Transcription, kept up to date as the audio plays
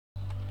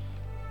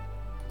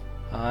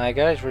Hi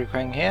guys,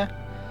 Ruquang here.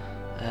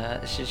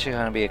 This is just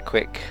going to be a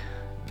quick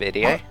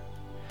video,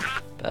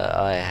 but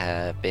I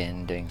have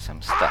been doing some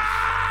stuff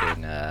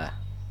in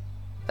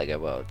LEGO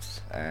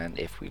Worlds, and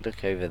if we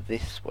look over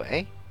this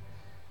way,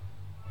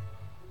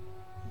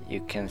 you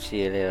can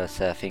see a little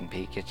surfing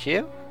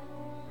Pikachu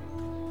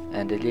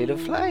and a little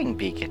flying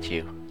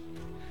Pikachu.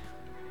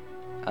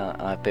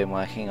 I've been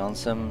working on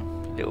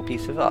some little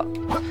piece of art.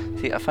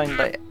 See, I find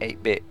like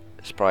 8-bit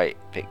sprite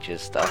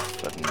pictures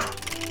stuff, and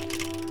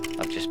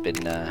I've just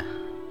been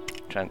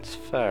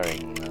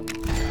transferring them.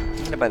 I'm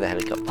going to buy the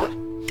helicopter,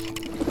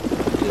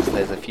 because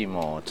there's a few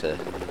more to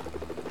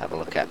have a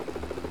look at.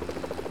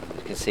 As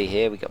you can see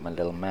here, we got my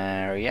little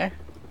Mario.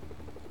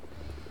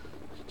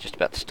 Just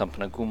about to stomp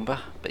on a Goomba,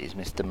 but he's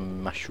Mr.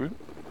 Mushroom.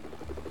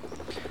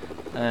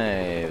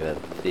 Over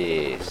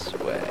this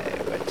way,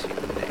 where to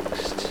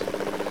next?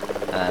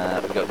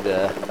 We got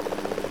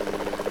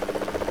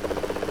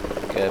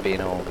Gur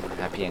being all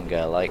happy and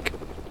girl-like.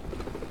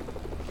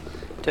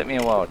 Took me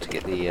a while to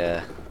get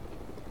the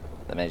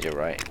measure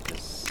right,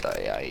 because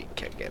I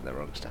kept getting the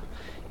wrong stuff.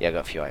 Yeah, I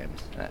got a few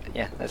items.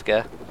 Yeah, let's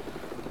go.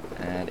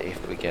 And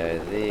if we go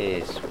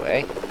this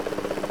way,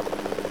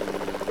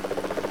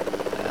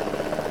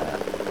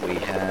 we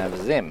have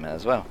Zim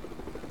as well.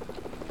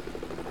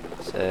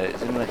 So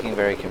Zim looking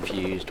very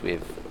confused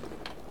with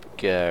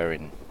Gur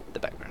in the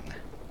background there.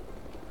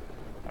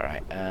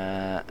 Alright,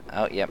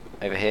 oh yep,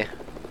 over here.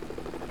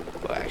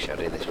 Well, actually I'll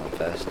do this one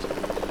first.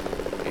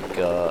 We've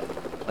got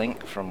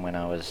Link from when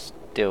I was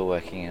still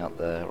working out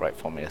the right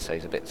formula, so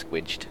he's a bit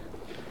squidged.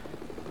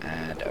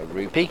 And a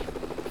rupee.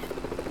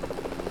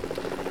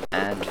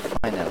 And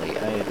finally,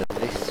 over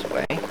this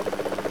way,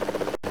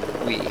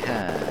 we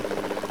have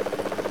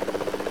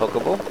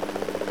Pokeball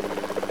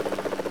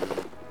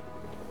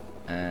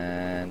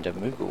and a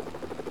Moogle.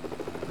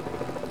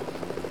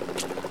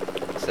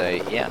 So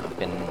yeah, I've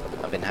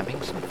been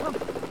having some fun.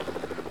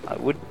 I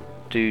would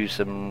do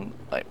some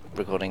like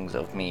recordings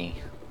of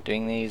me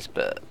doing these,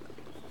 but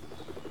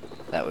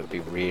that would be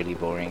really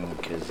boring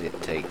because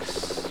it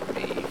takes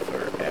me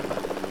forever.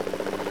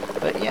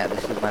 But yeah,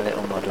 this is my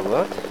little model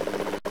world.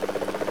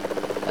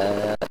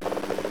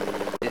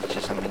 It's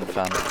just something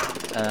fun.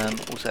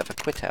 Also have a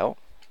quit out.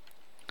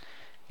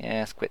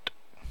 Yes, quit.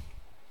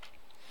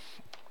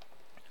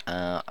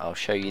 I'll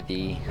show you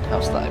the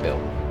house that I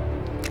built.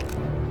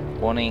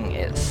 Warning,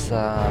 it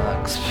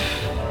sucks.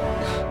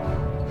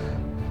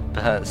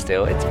 But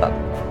still, it's fun.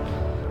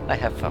 I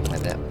have fun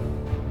with it.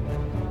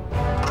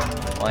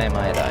 Why am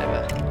I a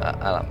diver?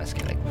 I like my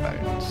skeleton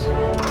bones.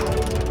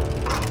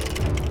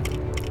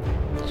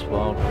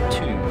 Swirl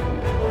 2.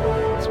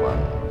 This one.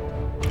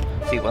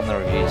 See, one of the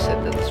reviews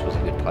said that this was a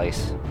good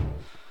place.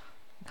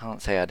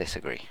 Can't say I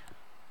disagree.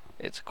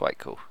 It's quite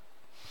cool.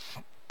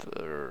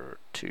 For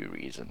 2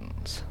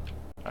 reasons.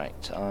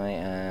 Right, I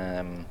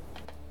am...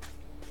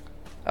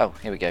 Oh,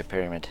 here we go,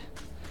 pyramid.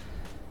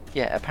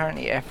 Yeah,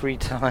 apparently every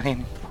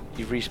time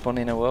you respawn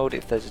in a world,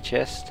 if there's a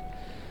chest,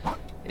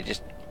 it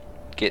just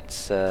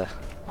gets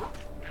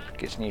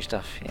new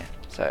stuff. Yeah,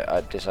 so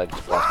I decided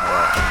to blast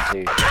my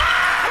way into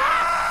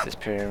this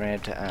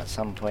pyramid at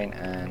some point,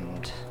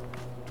 and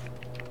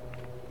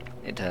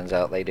it turns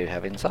out they do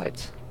have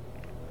insides.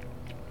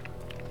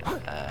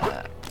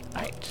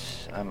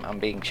 Right, I'm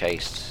being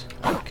chased.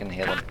 I can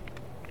hear them.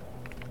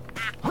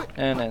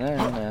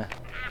 No.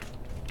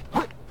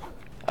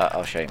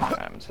 I'll show you my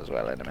items as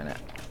well in a minute,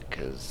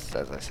 because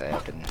as I say,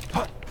 I've been doing a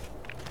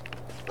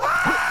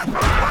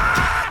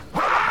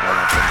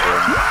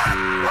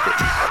few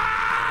bits.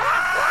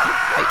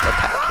 Hey,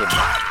 attack him.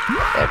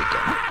 There we go.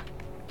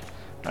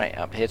 Right,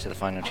 up here to the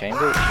final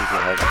chamber, which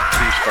usually has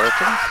 2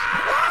 skeletons.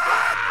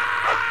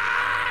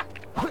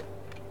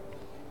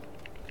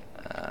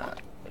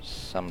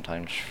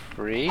 Sometimes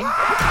 3.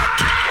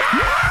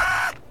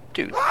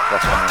 2,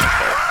 plus 1 on the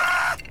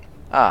third.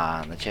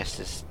 Ah, and the chest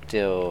is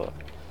still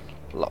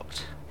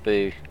locked.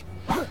 Boo.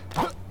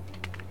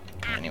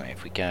 Anyway,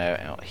 if we go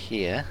out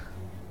here,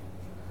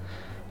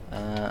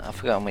 I've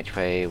forgotten which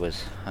way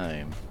was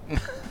home.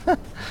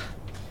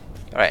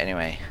 Alright,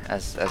 anyway,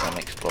 as I'm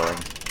exploring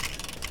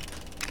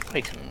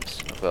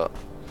items, I've got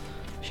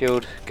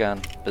shield,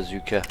 gun,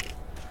 bazooka,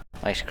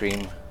 ice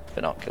cream,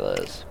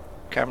 binoculars,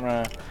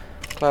 camera,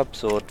 club,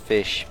 sword,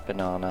 fish,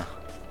 banana,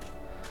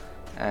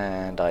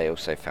 and I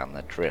also found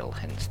the drill,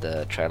 hence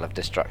the trail of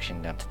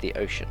destruction down to the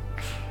ocean.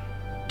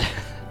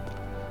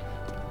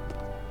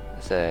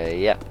 So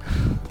yeah,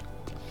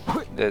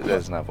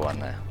 there's another one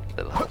there.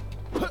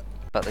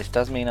 But this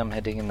does mean I'm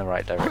heading in the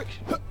right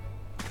direction.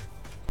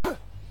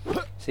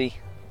 See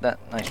that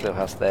nice little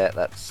house there?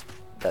 That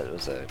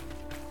was a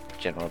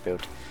general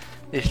build.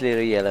 This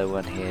little yellow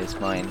one here is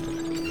mine.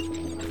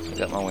 I've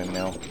got my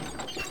windmill.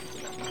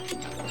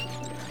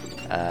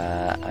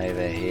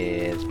 Over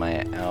here is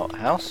my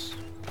outhouse.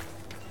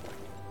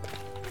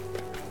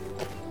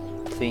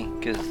 See,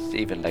 because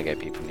even LEGO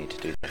people need to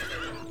do their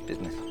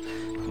business.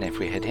 And if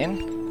we head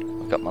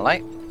in, I've got my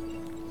light,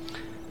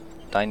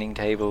 dining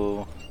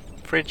table,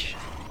 fridge,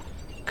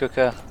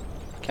 cooker,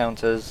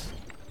 counters,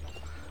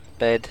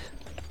 bed,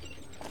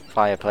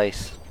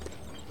 fireplace,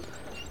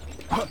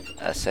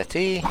 a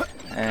settee,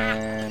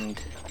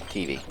 and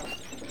TV,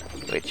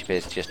 which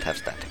appears to just have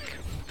static.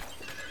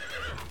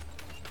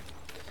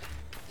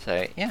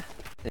 So yeah,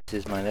 this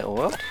is my little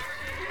world,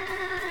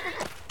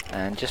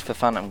 and just for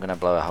fun I'm going to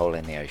blow a hole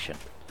in the ocean.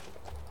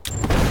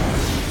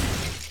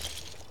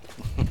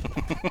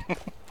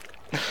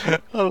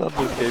 I love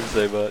this game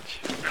so much.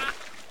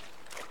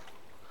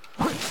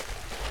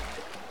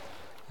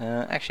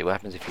 Actually, what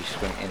happens if you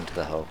swim into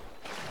the hole?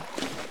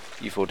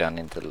 You fall down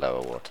into the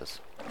lower waters.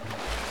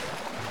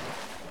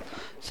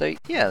 So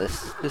yeah,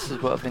 this is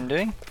what I've been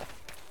doing.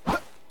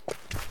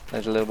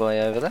 There's a little boy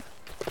over there.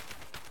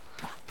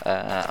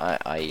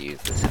 I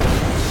use this for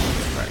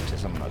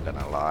practice, I'm not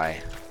gonna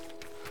lie.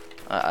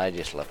 I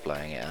just love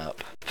blowing it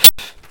up.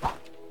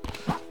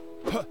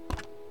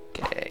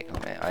 Okay,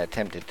 I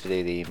attempted to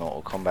do the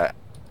Mortal Kombat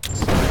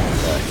sign,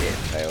 but it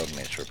failed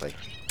miserably.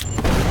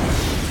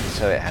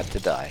 So it had to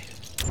die.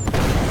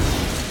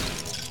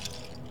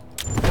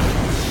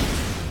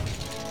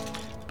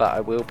 But I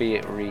will be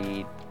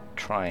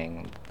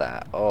retrying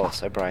that. Oh,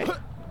 so bright.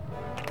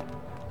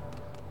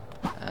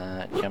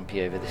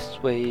 Jumpy over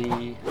this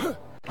way.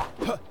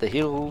 The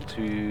hill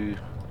to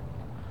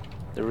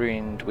the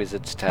ruined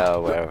wizard's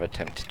tower where I've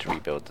attempted to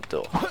rebuild the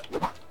door.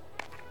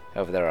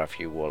 However, there are a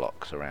few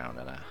warlocks around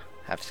and I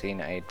have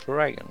seen a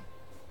dragon.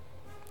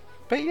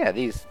 But yeah,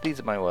 these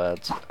are my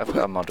worlds. I've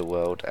got a model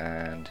world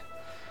and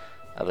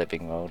a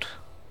living world.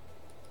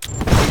 So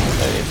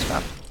it's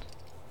fun.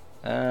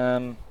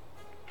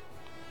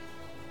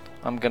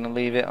 I'm gonna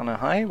leave it on a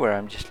high where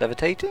I'm just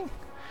levitating.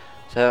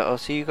 So I'll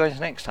see you guys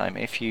next time.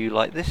 If you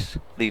like this,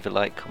 leave a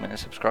like, comment and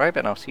subscribe,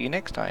 and I'll see you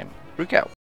next time. Ruquang.